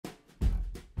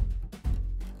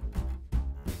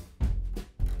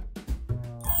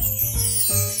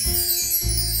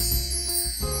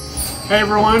Hey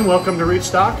everyone, welcome to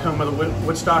Rootstock, home of the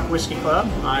Woodstock Whiskey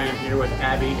Club. I am here with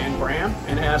Abby and Bram,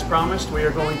 and as promised, we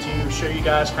are going to show you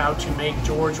guys how to make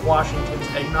George Washington's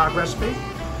eggnog recipe.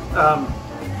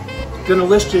 Going to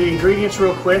list the ingredients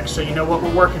real quick so you know what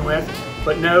we're working with,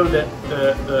 but know that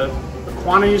the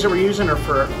quantities that we're using are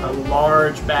for a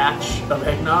large batch of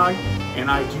eggnog,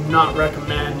 and I do not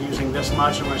recommend using this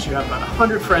much unless you have about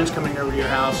 100 friends coming over to your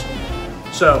house.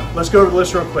 So let's go over the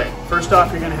list real quick. First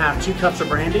off, you're going to have 2 cups of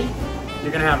brandy. You're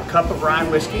going to have a cup of rye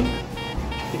whiskey.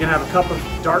 You're going to have a cup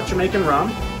of dark Jamaican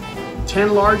rum,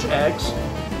 10 large eggs,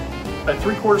 a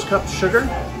 3/4 cup of sugar,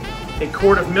 a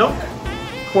quart of milk,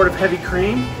 a quart of heavy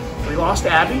cream. We lost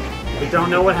Abby. We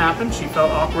don't know what happened. She felt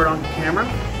awkward on camera.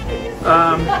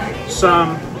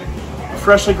 Some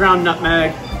freshly ground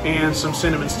nutmeg and some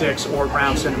cinnamon sticks or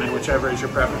ground cinnamon, whichever is your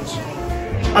preference.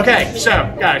 Okay,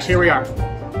 so guys, here we are.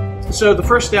 So the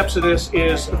first steps of this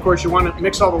is, of course, you want to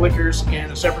mix all the liquors in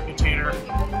a separate container.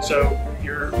 So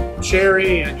your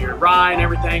sherry and your rye and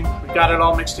everything, we've got it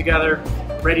all mixed together,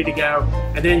 ready to go.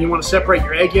 And then you want to separate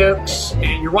your egg yolks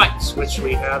and your whites, which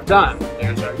we have done.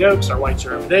 There's our yolks, our whites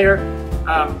are over there.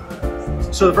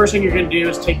 So the first thing you're going to do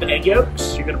is take the egg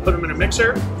yolks, you're going to put them in a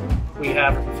mixer. We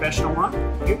have a professional one.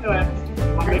 You go ahead. You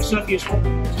want to make stuff useful.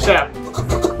 So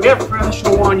we have a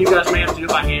professional one. You guys may have to do it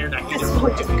by hand. I can't do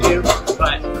it if you do,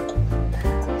 but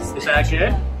is that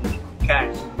good?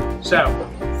 Okay. So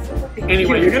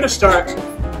anyway, you're going to start.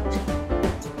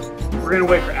 We're going to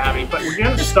wait for Abby, but we're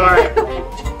going to start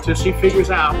till she figures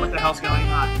out what the hell's going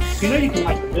on. You know, you can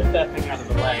like lift that thing out of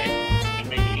the way and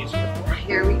make it easier.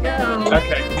 Here we go.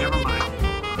 Okay, never mind.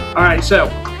 All right, so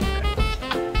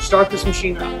start this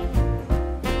machine up.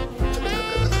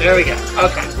 There we go.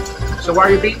 Okay. So while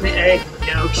you're beating the egg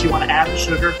yolks, you want to add the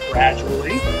sugar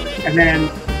gradually, and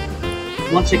then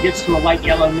once it gets to a light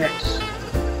yellow mix,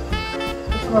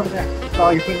 put it over there. That's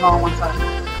all you're putting it all on one side.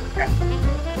 Okay.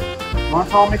 Once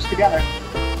it's all mixed together.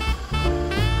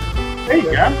 There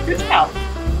you go. Good job.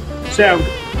 So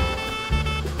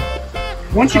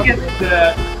once you get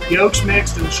the yolks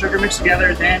mixed and the sugar mixed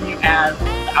together, then you add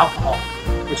the alcohol,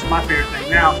 which is my favorite thing.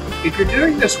 Now, if you're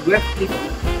doing this with people,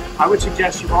 I would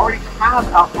suggest you already have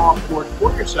alcohol poured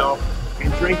for yourself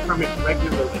and drink from it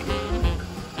regularly,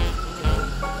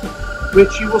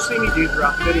 which you will see me do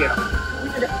throughout the video.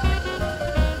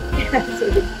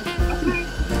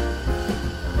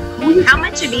 How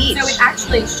much of each? So it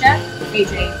actually, Chef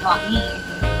AJ taught me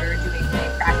when we were doing the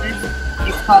practice.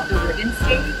 It's called the ribbon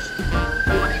stage.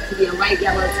 You want it to be a light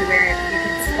yellow to where you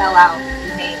can spell out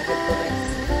the name with the ribbons.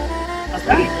 That's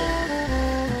what you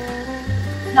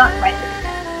need. Not quite there yet.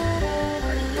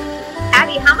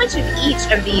 Abby, how much of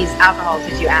each of these alcohols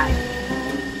did you add?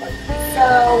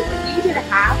 So we did a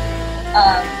half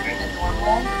of the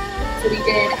normal. So we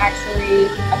did actually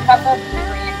a cup of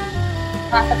brandy,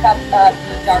 half a cup of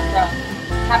the dark rum,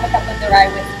 half a cup of the rye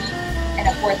whiskey, and a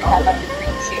 1/4 cup of the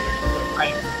cream cheese.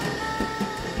 Right.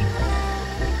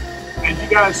 And you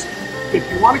guys, if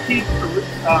you want to keep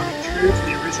true to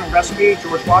the original recipe,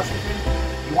 George Washington,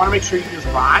 you want to make sure you use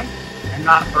rye and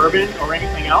not bourbon or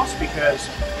anything else, because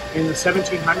in the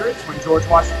 1700s, when George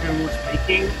Washington was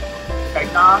making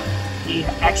eggnog, he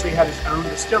actually had his own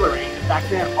distillery, and back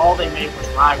then all they made was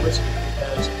rye whiskey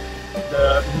because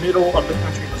the middle of the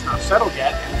country was not settled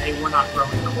yet and they were not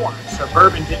growing corn. So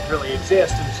bourbon didn't really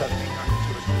exist in the 1700s,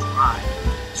 it was just rye.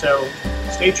 So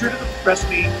stay true to the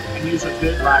recipe and use a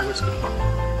good rye whiskey.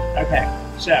 Okay,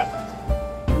 so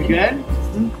we good?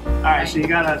 All right, so you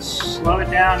gotta slow it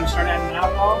down and start adding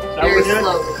alcohol. Is that what we're doing?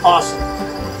 Slowly. Awesome.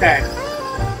 Okay.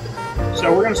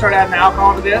 So we're gonna start adding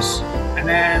alcohol to this, and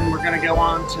then we're gonna go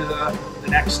on to the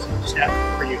next step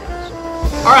for you guys.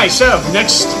 All right, so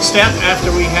next step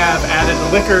after we have added the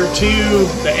liquor to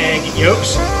the egg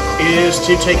yolks is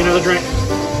to take another drink.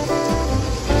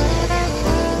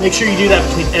 Make sure you do that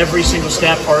between every single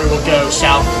step or it will go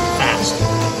south fast.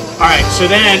 All right, so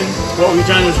then what we've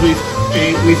done is we've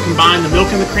combined the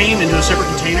milk and the cream into a separate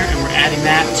container, and we're adding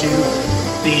that to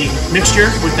the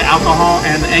mixture with the alcohol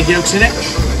and the egg yolks in it.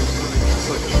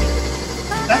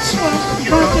 That's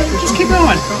just keep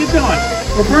going, keep going.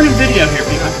 We're burning video here,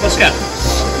 people. Let's go.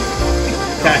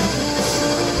 Okay.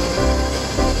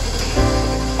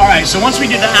 All right, so once we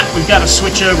do that, we've got to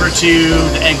switch over to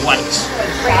the egg whites.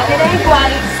 Rounded egg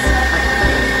whites.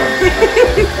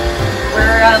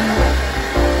 We're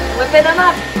whipping them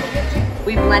up.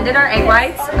 We blended our egg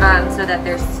whites so that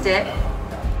they're stiff.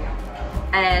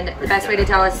 And the best way to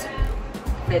tell us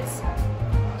if it's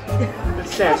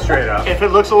Stand straight up. If it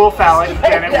looks a little phallic,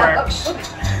 then it works.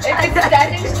 If it's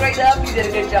standing straight up, you did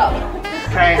a good job.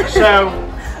 Okay, so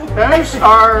those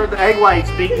are the egg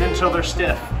whites beaten until they're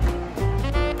stiff.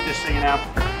 Just just so you know.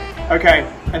 Okay,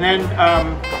 and then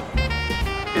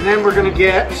we're gonna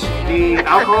get the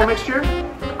alcohol mixture,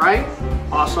 right?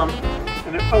 Awesome.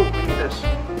 And then, oh, we need this.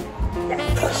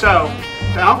 So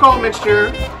the alcohol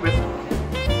mixture with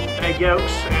egg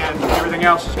yolks and everything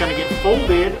else is gonna get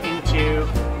folded into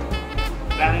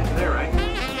there, right?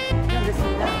 No, this is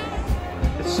not.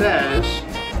 It says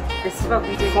This is what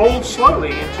we did. fold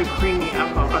slowly into creamy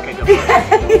alcohol. Okay, go for it.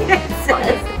 It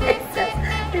says.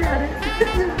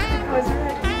 Yeah, I was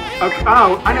right. Okay,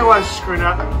 oh, I know I was screwing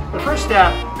up. The first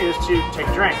step is to take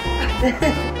a drink.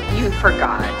 You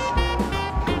forgot.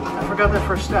 I forgot that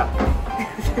first step.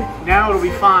 Now it'll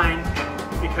be fine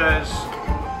because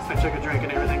I took a drink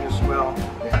and everything is well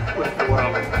with the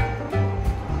world.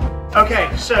 Okay,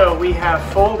 so we have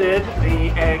folded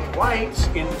the egg whites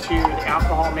into the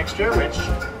alcohol mixture, which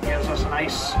gives us a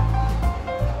nice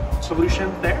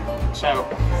solution there. So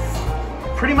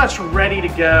pretty much ready to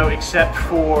go except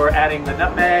for adding the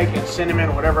nutmeg and cinnamon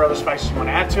or whatever other spices you want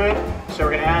to add to it. So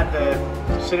we're going to add the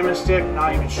cinnamon stick.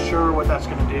 Not even sure what that's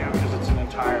going to do because it's an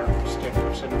entire stick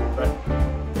of cinnamon. But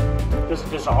does it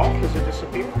dissolve? Does it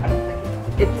disappear? I don't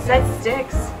think it It says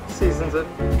sticks. Seasons it.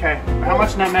 Okay, how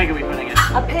much nutmeg are we putting in?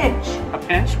 A pinch. A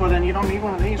pinch? Well, then you don't need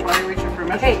one of these. Why are you reaching for a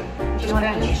measure? Okay, Just you want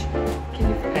a pinch. pinch? Can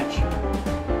you Pinch.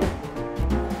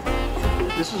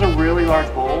 This is a really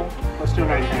large bowl. Let's do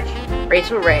another pinch.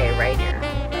 Rachel Ray right here.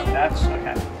 That's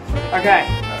okay. Okay,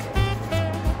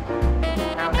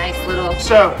 Oh, nice little.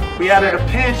 so we added a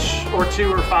pinch or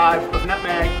 2 or 5 of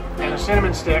nutmeg and a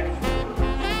cinnamon stick.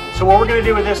 So what we're going to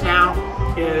do with this now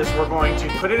is we're going to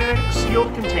put it in a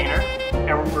sealed container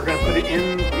and we're going to put it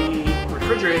in the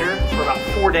refrigerator for about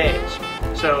 4 days.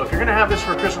 So if you're going to have this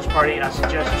for a Christmas party, I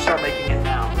suggest you start making it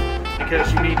now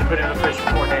because you need to put it in the fridge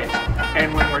for 4 days.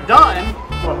 And when we're done,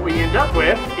 what we end up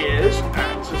with is,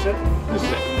 this is it? This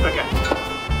is it, okay.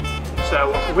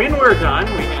 So when we're done,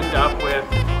 we end up with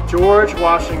George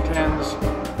Washington's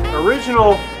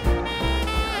original,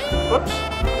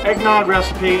 eggnog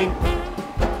recipe.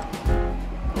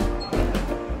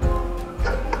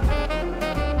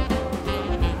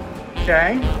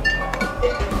 Okay.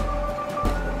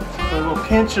 Put a little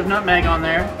pinch of nutmeg on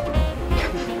there.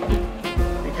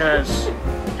 Because,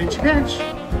 pinch.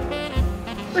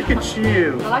 Look at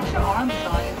you. I like your arms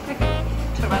on it. It's like a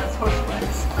Tyrannosaurus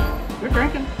Rex. You're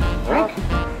drinking. Drink.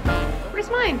 Where's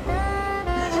mine?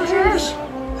 Where's yours?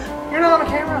 You're not on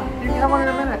the camera. You can have one in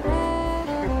a minute.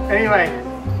 Anyway,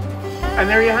 and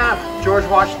there you have George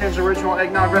Washington's original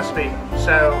eggnog recipe.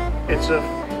 So, it's a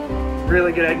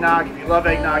really good eggnog. If you love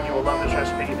eggnog, you will love this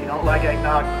recipe. If you don't like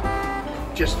eggnog,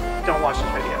 just don't watch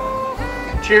this video.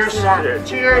 Cheers. Cheers.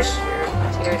 Cheers.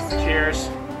 Cheers. Cheers.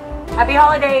 Happy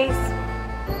holidays.